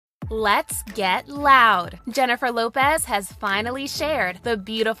Let's get loud. Jennifer Lopez has finally shared the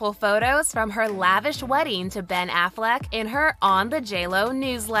beautiful photos from her lavish wedding to Ben Affleck in her On the JLo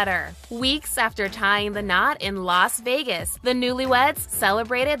newsletter. Weeks after tying the knot in Las Vegas, the newlyweds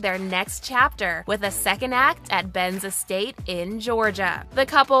celebrated their next chapter with a second act at Ben's estate in Georgia. The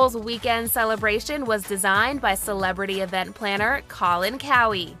couple's weekend celebration was designed by celebrity event planner Colin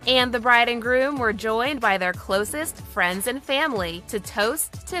Cowie, and the bride and groom were joined by their closest friends and family to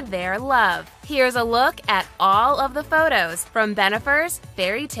toast to their love. Here's a look at all of the photos from Bennifer's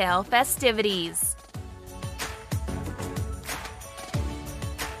fairy tale festivities.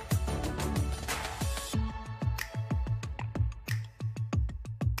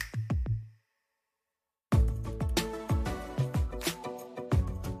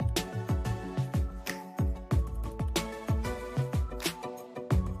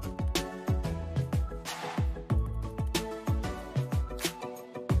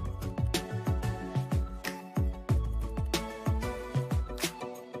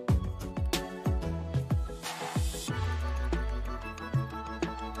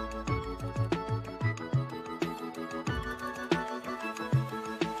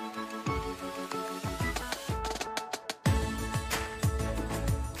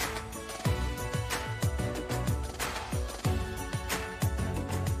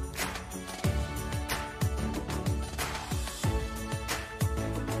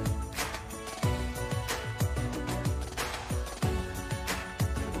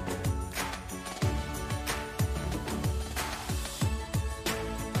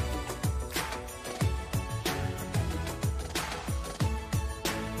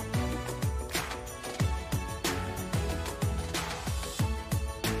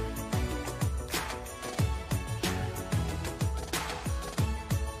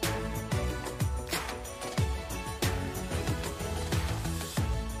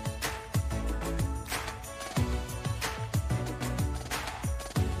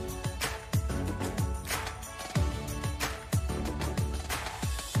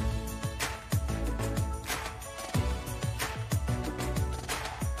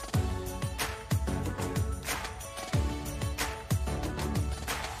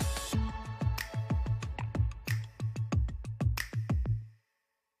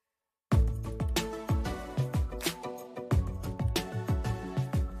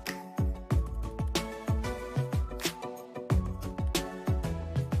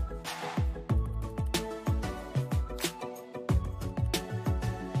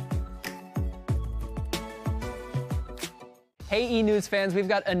 Hey E! News fans, we've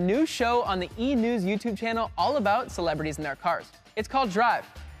got a new show on the E! News YouTube channel all about celebrities and their cars. It's called Drive.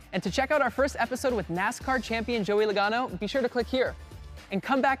 And to check out our first episode with NASCAR champion Joey Logano, be sure to click here. And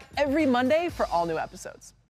come back every Monday for all new episodes.